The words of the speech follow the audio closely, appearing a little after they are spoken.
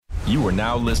You are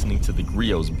now listening to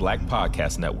theGrio's Black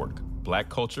Podcast Network, Black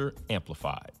Culture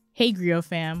Amplified. Hey Grio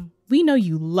fam, we know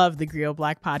you love the Grio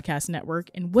Black Podcast Network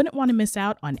and wouldn't want to miss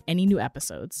out on any new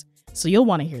episodes, so you'll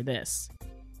want to hear this.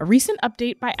 A recent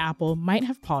update by Apple might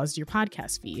have paused your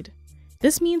podcast feed.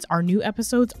 This means our new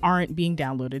episodes aren't being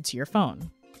downloaded to your phone.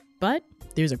 But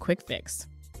there's a quick fix.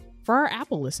 For our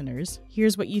Apple listeners,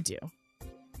 here's what you do.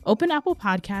 Open Apple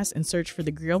Podcasts and search for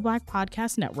the Grio Black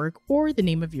Podcast Network or the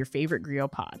name of your favorite Grio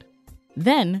pod.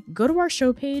 Then go to our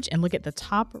show page and look at the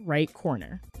top right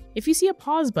corner. If you see a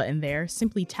pause button there,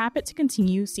 simply tap it to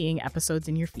continue seeing episodes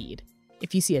in your feed.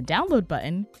 If you see a download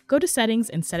button, go to settings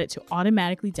and set it to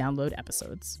automatically download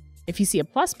episodes. If you see a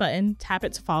plus button, tap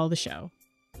it to follow the show.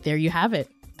 There you have it.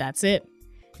 That's it.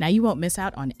 Now you won't miss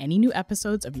out on any new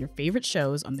episodes of your favorite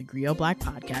shows on the Grio Black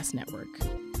Podcast Network.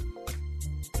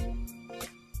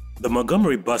 The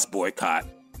Montgomery bus boycott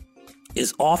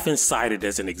is often cited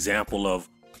as an example of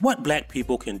what Black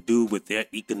people can do with their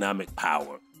economic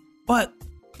power. But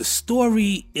the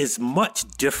story is much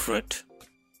different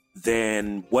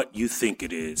than what you think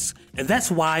it is. And that's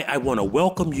why I want to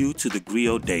welcome you to the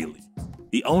Grio Daily,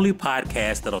 the only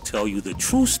podcast that'll tell you the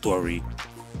true story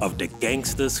of the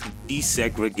Gangstas who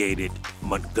desegregated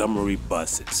Montgomery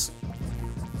buses.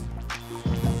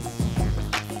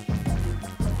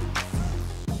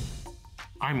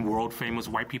 I'm world-famous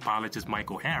white peopleologist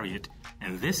Michael Harriot,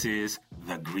 and this is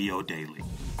the Grio Daily.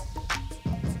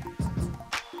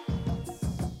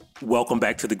 Welcome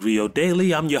back to the Grio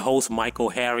Daily. I'm your host,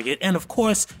 Michael Harriot. And of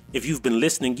course, if you've been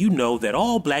listening, you know that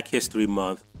all Black History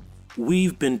Month,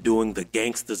 we've been doing the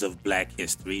Gangstas of Black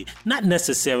history. Not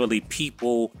necessarily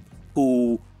people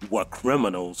who were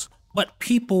criminals, but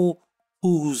people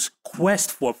whose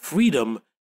quest for freedom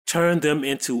turned them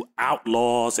into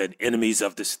outlaws and enemies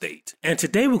of the state. And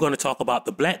today we're going to talk about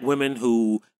the Black women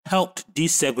who helped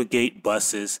desegregate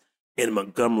buses in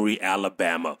Montgomery,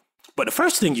 Alabama. But the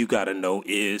first thing you got to know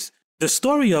is the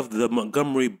story of the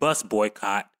Montgomery bus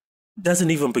boycott doesn't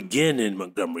even begin in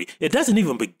Montgomery. It doesn't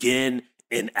even begin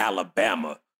in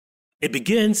Alabama. It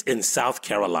begins in South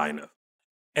Carolina.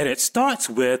 And it starts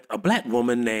with a Black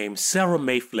woman named Sarah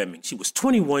Mae Fleming. She was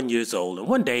 21 years old. And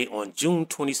one day on June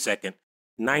 22nd,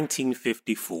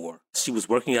 1954, she was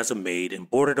working as a maid and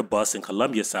boarded a bus in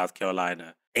Columbia, South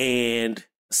Carolina, and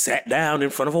sat down in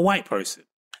front of a white person.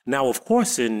 Now, of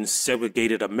course, in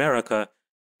segregated America,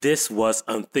 this was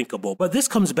unthinkable. But this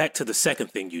comes back to the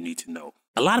second thing you need to know.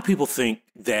 A lot of people think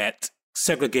that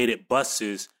segregated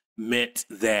buses meant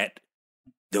that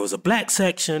there was a Black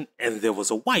section and there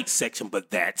was a white section, but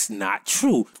that's not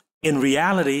true. In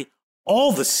reality,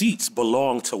 all the seats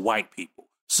belong to white people.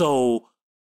 So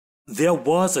there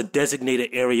was a designated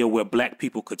area where Black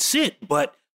people could sit,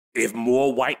 but if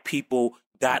more white people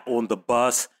got on the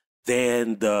bus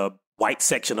than the white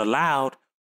section allowed,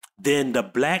 then the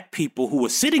Black people who were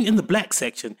sitting in the Black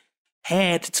section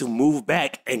had to move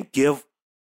back and give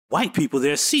white people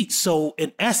their seats. So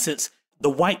in essence, the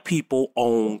white people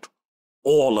owned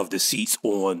all of the seats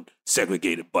on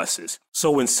segregated buses.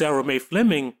 So when Sarah Mae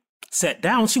Fleming sat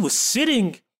down, she was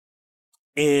sitting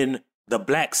in the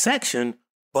Black section,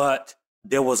 but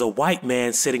there was a white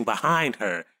man sitting behind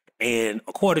her. And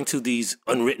according to these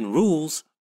unwritten rules,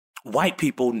 white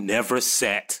people never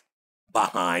sat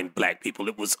behind Black people.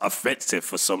 It was offensive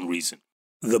for some reason.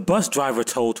 The bus driver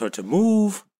told her to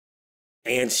move,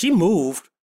 and she moved,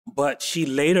 but she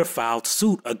later filed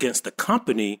suit against the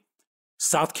company,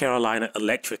 South Carolina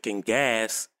Electric and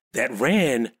Gas, that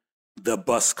ran the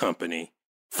bus company.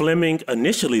 Fleming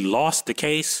initially lost the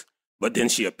case, but then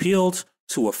she appealed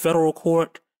to a federal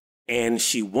court, and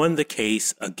she won the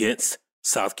case against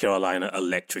South Carolina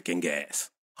Electric and Gas.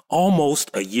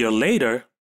 Almost a year later,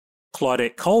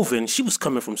 Claudette Colvin, she was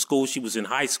coming from school. She was in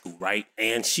high school, right?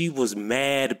 And she was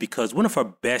mad because one of her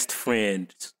best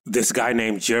friends, this guy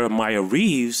named Jeremiah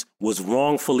Reeves, was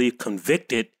wrongfully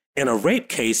convicted in a rape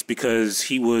case because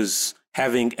he was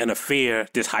having an affair.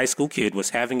 This high school kid was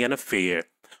having an affair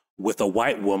with a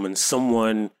white woman.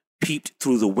 Someone peeped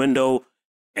through the window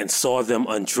and saw them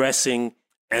undressing.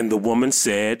 And the woman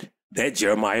said that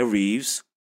Jeremiah Reeves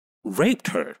raped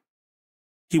her.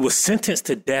 He was sentenced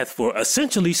to death for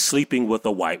essentially sleeping with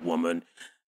a white woman.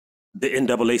 The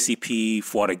NAACP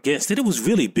fought against it. It was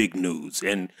really big news.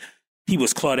 And he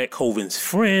was Claudette Colvin's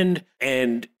friend,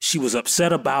 and she was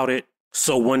upset about it.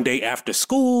 So one day after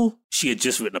school, she had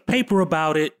just written a paper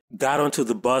about it, got onto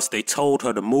the bus. They told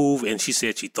her to move, and she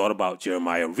said she thought about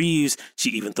Jeremiah Reeves. She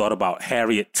even thought about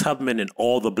Harriet Tubman and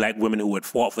all the Black women who had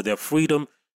fought for their freedom.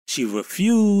 She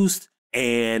refused,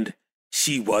 and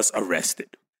she was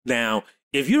arrested. Now,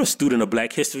 if you're a student of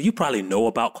Black history, you probably know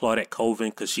about Claudette Colvin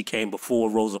because she came before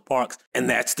Rosa Parks. And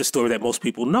that's the story that most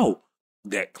people know,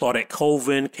 that Claudette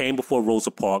Colvin came before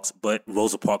Rosa Parks, but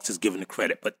Rosa Parks is given the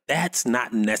credit. But that's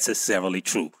not necessarily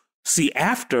true. See,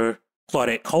 after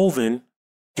Claudette Colvin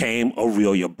came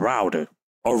Aurelia Browder.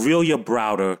 Aurelia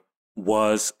Browder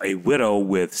was a widow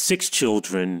with 6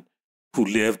 children who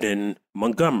lived in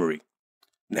Montgomery.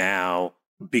 Now,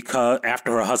 because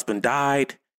after her husband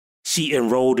died, she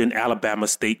enrolled in Alabama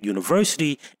State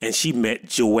University and she met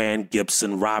Joanne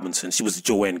Gibson Robinson. She was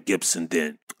Joanne Gibson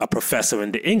then, a professor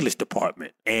in the English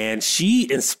department. And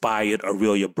she inspired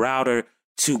Aurelia Browder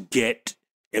to get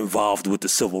involved with the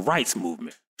civil rights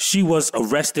movement. She was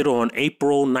arrested on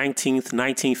April 19th,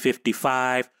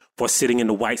 1955 for sitting in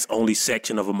the whites-only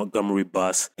section of a Montgomery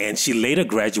bus. And she later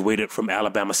graduated from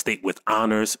Alabama State with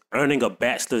honors, earning a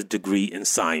bachelor's degree in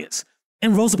science.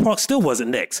 And Rosa Parks still wasn't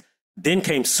next. Then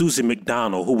came Susie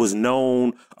McDonald, who was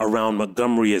known around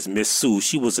Montgomery as Miss Sue.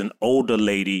 She was an older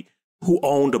lady who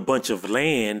owned a bunch of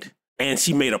land, and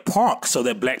she made a park so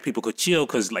that Black people could chill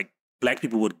because, like, Black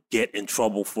people would get in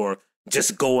trouble for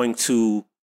just going to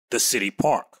the city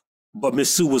park. But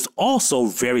Miss Sue was also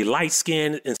very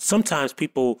light-skinned, and sometimes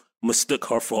people mistook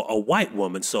her for a white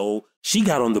woman. So she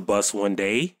got on the bus one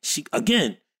day. She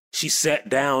sat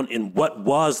down in what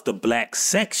was the Black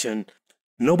section.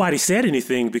 Nobody said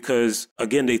anything because,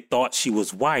 again, they thought she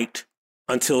was white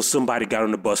until somebody got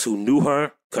on the bus who knew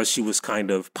her because she was kind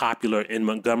of popular in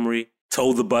Montgomery,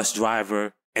 told the bus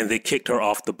driver, and they kicked her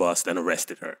off the bus and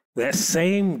arrested her. That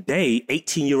same day,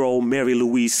 18-year-old Mary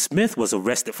Louise Smith was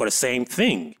arrested for the same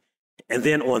thing. And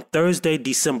then on Thursday,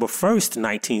 December 1st,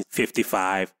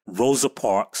 1955, Rosa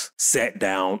Parks sat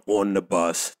down on the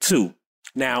bus too.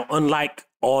 Now, unlike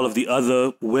all of the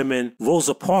other women,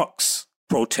 Rosa Parks'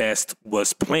 protest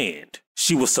was planned.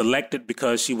 She was selected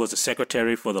because she was a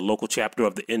secretary for the local chapter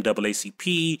of the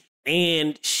NAACP,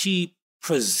 and she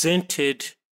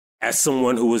presented as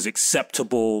someone who was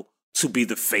acceptable to be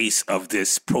the face of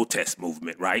this protest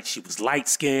movement, right? She was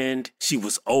light-skinned, she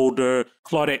was older.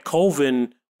 Claudette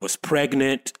Colvin was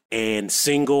pregnant and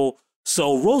single.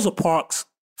 So Rosa Parks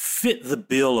fit the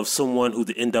bill of someone who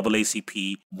the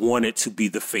NAACP wanted to be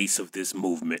the face of this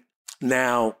movement.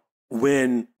 Now,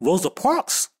 when Rosa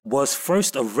Parks was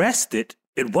first arrested,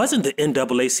 it wasn't the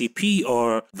NAACP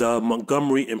or the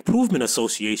Montgomery Improvement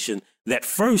Association that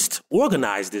first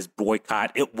organized this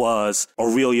boycott. It was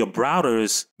Aurelia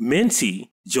Browder's mentee,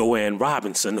 Joanne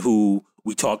Robinson, who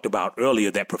we talked about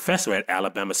earlier, that professor at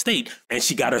Alabama State. And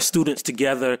she got her students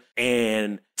together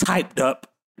and typed up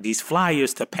these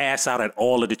flyers to pass out at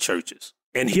all of the churches.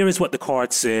 And here is what the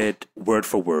card said, word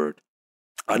for word.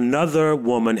 Another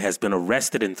woman has been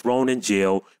arrested and thrown in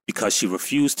jail because she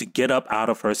refused to get up out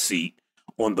of her seat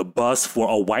on the bus for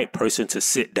a white person to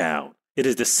sit down. It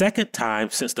is the second time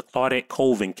since the Claudette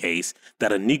Colvin case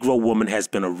that a Negro woman has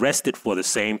been arrested for the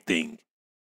same thing.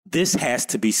 This has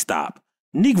to be stopped.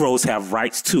 Negroes have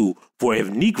rights too, for if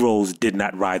Negroes did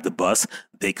not ride the bus,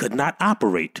 they could not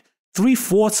operate.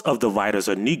 3/4 of the riders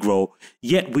are Negro,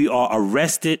 yet we are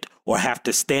arrested or have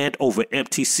to stand over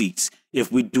empty seats.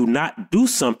 If we do not do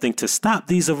something to stop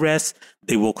these arrests,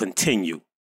 they will continue.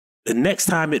 The next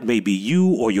time it may be you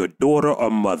or your daughter or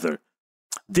mother.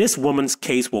 This woman's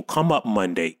case will come up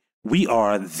Monday. We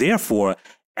are, therefore,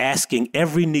 asking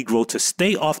every Negro to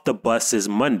stay off the buses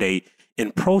Monday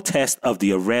in protest of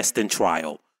the arrest and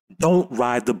trial. Don't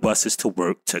ride the buses to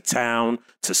work, to town,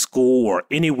 to school, or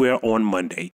anywhere on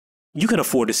Monday. You can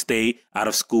afford to stay out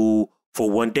of school for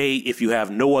one day if you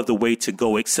have no other way to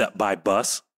go except by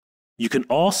bus. You can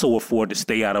also afford to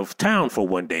stay out of town for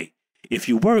one day. If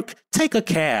you work, take a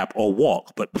cab or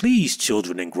walk, but please,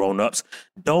 children and grown-ups,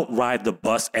 don't ride the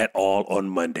bus at all on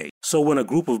Monday. So when a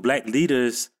group of Black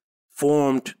leaders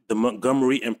formed the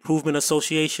Montgomery Improvement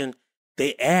Association,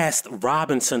 they asked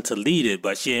Robinson to lead it,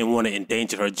 but she didn't want to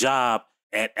endanger her job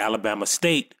at Alabama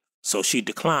State, so she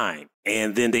declined.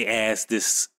 And then they asked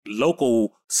this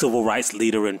local civil rights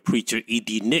leader and preacher,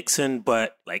 E.D. Nixon,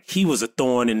 but he was a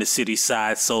thorn in the city's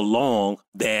side so long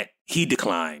that he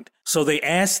declined. So they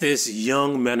asked this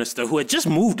young minister who had just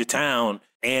moved to town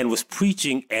and was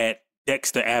preaching at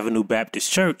Dexter Avenue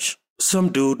Baptist Church,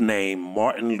 some dude named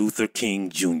Martin Luther King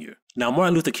Jr. Now,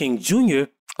 Martin Luther King Jr.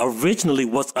 originally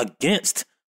was against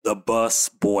the bus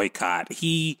boycott.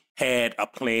 He had a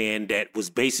plan that was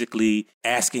basically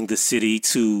asking the city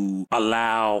to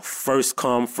allow first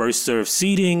come, first serve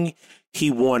seating.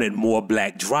 He wanted more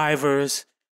Black drivers,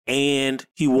 and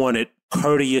he wanted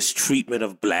courteous treatment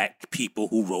of Black people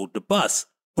who rode the bus.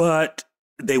 But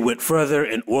they went further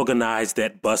and organized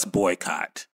that bus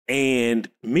boycott. And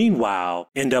meanwhile,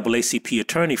 NAACP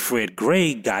attorney Fred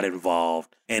Gray got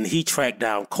involved, and he tracked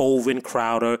down Colvin,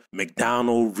 Crowder,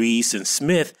 McDonald, Reese, and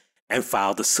Smith and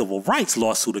filed a civil rights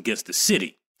lawsuit against the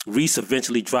city. Reese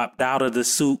eventually dropped out of the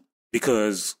suit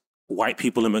because white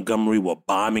people in Montgomery were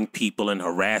bombing people and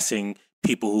harassing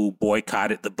people who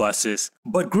boycotted the buses.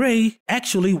 But Gray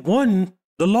actually won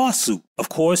the lawsuit. Of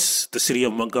course, the city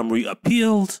of Montgomery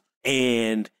appealed,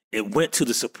 and it went to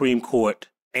the Supreme Court.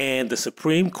 And the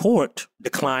Supreme Court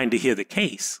declined to hear the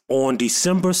case. On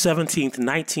December 17th,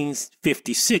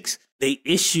 1956, they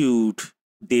issued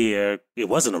it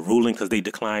wasn't a ruling because they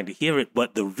declined to hear it,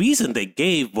 but the reason they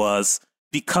gave was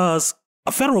because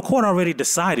a federal court already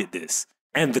decided this.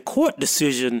 And the court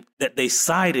decision that they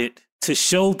cited to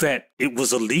show that it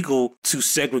was illegal to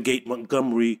segregate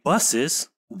Montgomery buses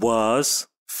was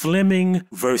Fleming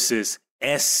versus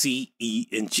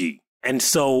SCE&G. And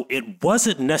so it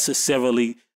wasn't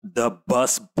necessarily the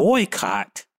bus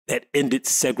boycott that ended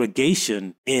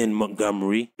segregation in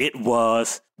Montgomery. It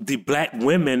was the black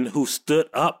women who stood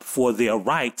up for their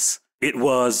rights. It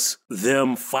was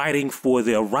them fighting for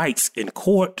their rights in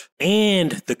court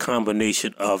and the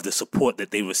combination of the support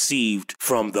that they received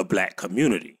from the black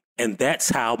community. And that's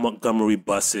how Montgomery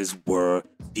buses were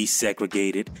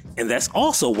desegregated. And that's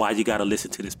also why you got to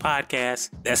listen to this podcast.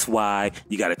 That's why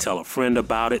you got to tell a friend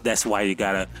about it. That's why you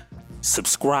got to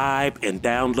subscribe and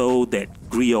download that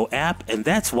GRIO app. And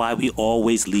that's why we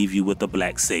always leave you with a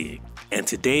black saying. And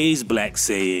today's black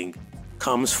saying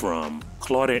comes from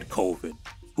Claudette Colvin,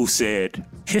 who said,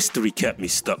 "History kept me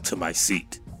stuck to my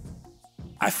seat.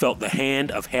 I felt the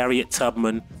hand of Harriet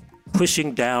Tubman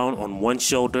pushing down on one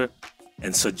shoulder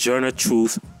and Sojourner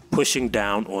Truth pushing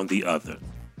down on the other."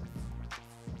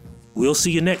 We'll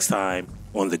see you next time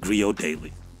on the GRIO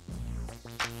Daily.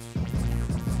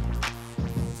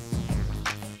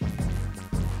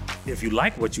 If you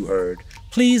like what you heard,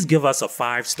 please give us a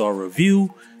 5-star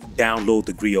review, download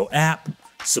the GRIO app,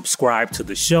 subscribe to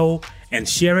the show, and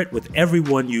share it with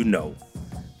everyone you know.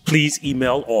 Please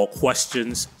email all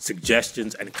questions,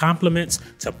 suggestions, and compliments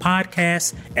to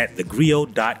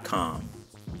podcast@thegrio.com.